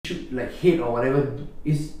like hate or whatever,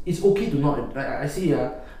 it's okay to not. Like I see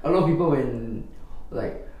a lot of people when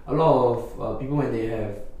people when they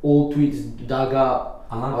have old tweets dug up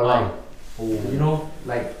or like you know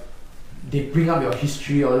like they bring up your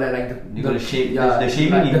history or like the shaming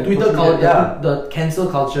like the Twitter culture, the cancel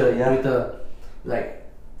culture in Twitter, like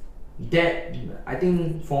that. I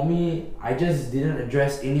think for me, I just didn't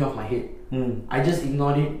address any of my hate. I just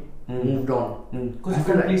ignored it, moved on. Because you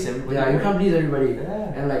can't please everybody. Yeah, you can't please everybody.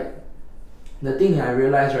 Yeah. And like the thing I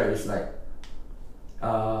realized, right, is like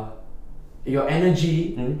your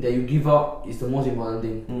energy that you give out is the most important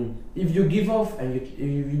thing. If you give off and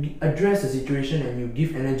you address the situation and you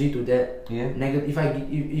give energy to that negative, if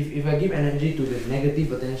I give energy to the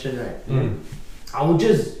negative attention, right, I will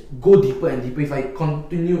just go deeper and deeper if I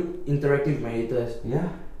continue interacting with my haters. Yeah,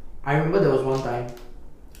 I remember there was one time,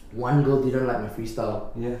 one girl didn't like my freestyle.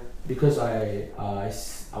 Yeah, because I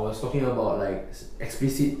was talking about like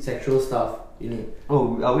explicit sexual stuff in it.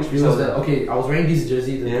 Oh, which freestyle? Okay, I was wearing this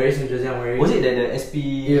jersey, the very same jersey I'm wearing. Was it the SP?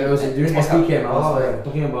 Yeah, it was during SP camp. I was like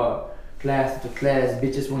talking about class to class,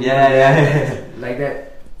 bitches won't like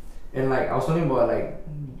that, and like I was talking about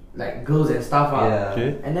like girls and stuff.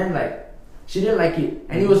 Okay. And then like she didn't like it,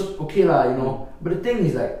 and it was okay lah, you know. But the thing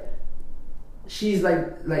is like, she's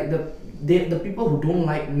like the people who don't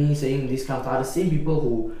like me saying this kind of stuff are the same people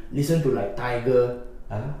who listen to like Tiger,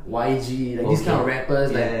 YG, like these kind of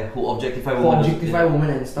rappers, who objectify women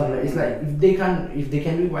and stuff. Like it's like if they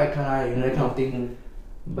can do it, why can't I? You know, that kind of thing.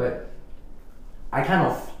 But I kind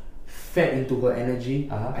of fed into her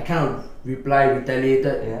energy. I kind of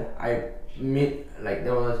retaliated. I made like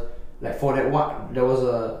there was. Like for 1 hour, there was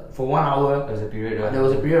a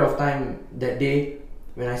period of time that day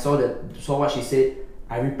when I saw what she said.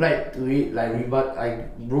 I replied to it like I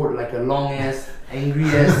wrote like a long ass, angry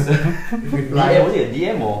ass reply. Was it a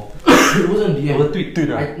DM or? It wasn't a DM. It was a tweet.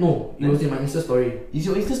 No, it was in my Insta story. It's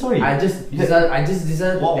your Insta story? I just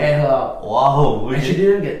decided to air her out. Wow. And she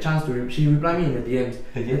didn't get a chance to. She replied me in the DMs.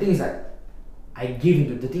 The thing is like, I gave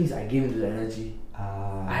into the energy.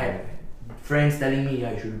 I had friends telling me,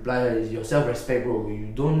 you should reply her. It's your self-respect, bro.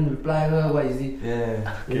 You don't reply her, what is it?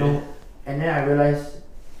 Yeah. You know. And then I realized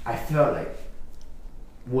I felt like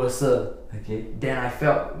worse. Okay. Then I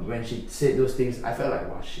felt when she said those things, I felt like,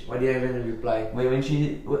 wow, shit, why did I even reply? When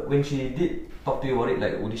she did talk to you about it,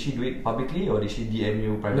 like, did she do it publicly or did she DM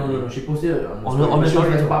you privately? No. She posted it on the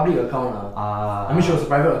story. It's a public account. I mean, she was a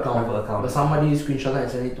private account. But somebody screenshot and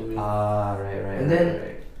sent it to me. Right. And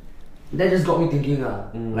then that just got me thinking.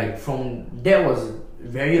 Like from that was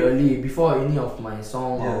very early, before any of my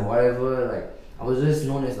song or whatever. Like I was just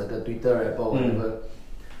known as like a Twitter rapper or whatever.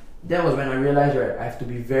 That was when I realized, right, I have to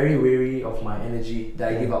be very wary of my energy that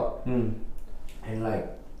I give out. And like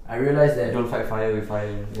I realized that don't fight fire with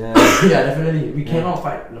fire. Yeah, definitely. We cannot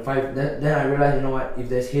fight the fire. Then I realized, you know what? If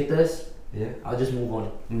there's haters, I'll just move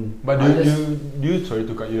on. But do you sorry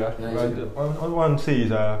to cut you. All I want to say is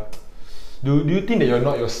do you think that you're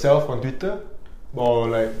not yourself on Twitter, or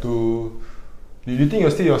like do you think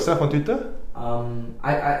you're still yourself on Twitter?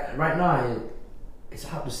 I right now it's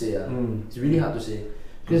hard to say. It's really hard to say.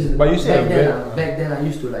 Because back then I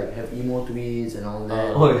used to like have emo tweets and all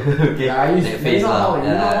that. Oh, okay. Like, I used to, you know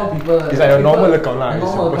how people. It's like a normal account lah. It's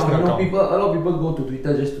your personal account. A lot of people go to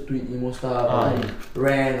Twitter just to tweet emo stuff or like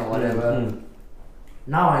rant or whatever.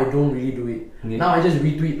 Now I don't really do it. Now I just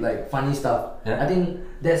retweet like funny stuff. I think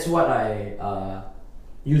that's what I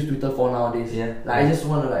use Twitter for nowadays. Like I just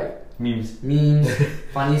want to like memes,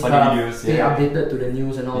 funny stuff, videos, stay updated to the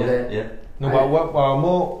news and all that. No, but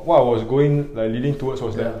what I was leading towards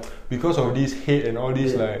was that because of this hate and all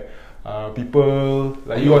this like people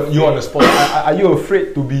like you on the spot. Are you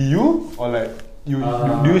afraid to be you, or like you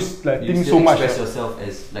like think so much? You express yourself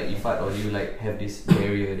as like Ifat, or do you like have this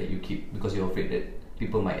barrier that you keep because you're afraid that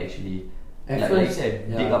people might actually like you said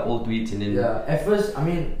dig up old tweets and then at first, I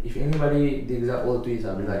mean, if anybody digs up old tweets,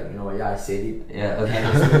 I'll be like, you know, I said it. Okay.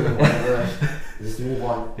 Whatever, just move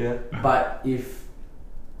on.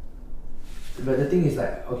 But the thing is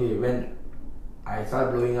like, okay, when I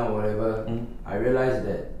started blowing up or whatever, I realized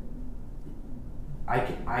that I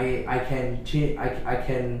can change. I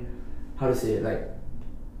can, how to say it, like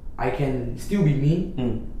I can still be me,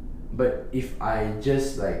 but if I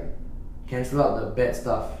just like cancel out the bad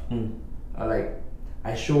stuff, like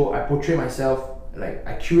I portray myself, like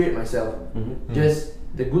I curate myself. Just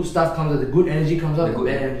the good stuff comes out, the good energy comes out, the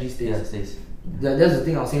bad energy stays. That's the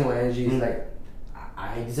thing I was saying about energy. Is like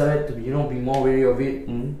I decided to be more wary of it.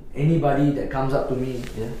 Anybody that comes up to me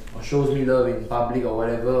or shows me love in public or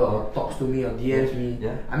whatever, or talks to me or DMs me,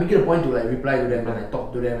 I make it a point to like reply to them and I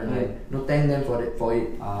talk to them and like thank them for it.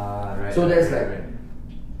 So that's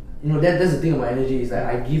that's the thing about energy. Is like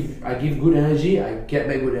I give good energy, I get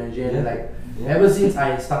back good energy, and like ever since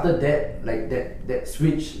I started that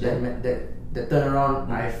switch, that turnaround,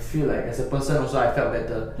 I feel like as a person also I felt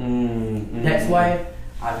better. That's why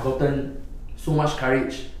I've gotten so much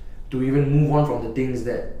courage to even move on from the things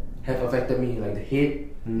that have affected me, like the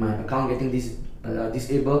hate, my account getting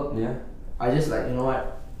disabled. I just like, you know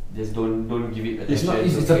what, just don't give it attention.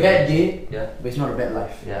 It's a bad day, but it's not a bad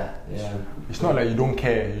life. It's not like you don't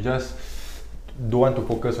care, you just don't want to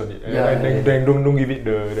focus on it. Then don't give it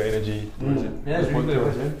the energy. That's really good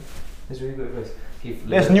advice, man. That's really good advice.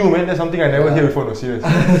 That's new, man. That's something I never hear before. No, serious.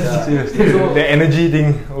 Serious. The energy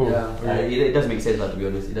thing. It does make sense, to be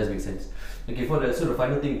honest. It does make sense. Okay, the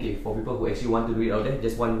final thing, for people who actually want to do it out there,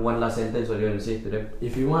 just one last sentence, what do you want to say to them?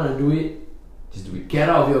 If you want to do it, just do it. Get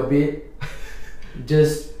out of your bed.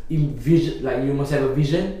 Just envision, like you must have a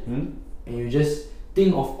vision, and you just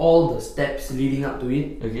think of all the steps leading up to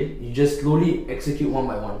it. Okay. You just slowly execute one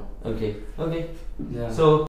by one. Okay. Yeah. So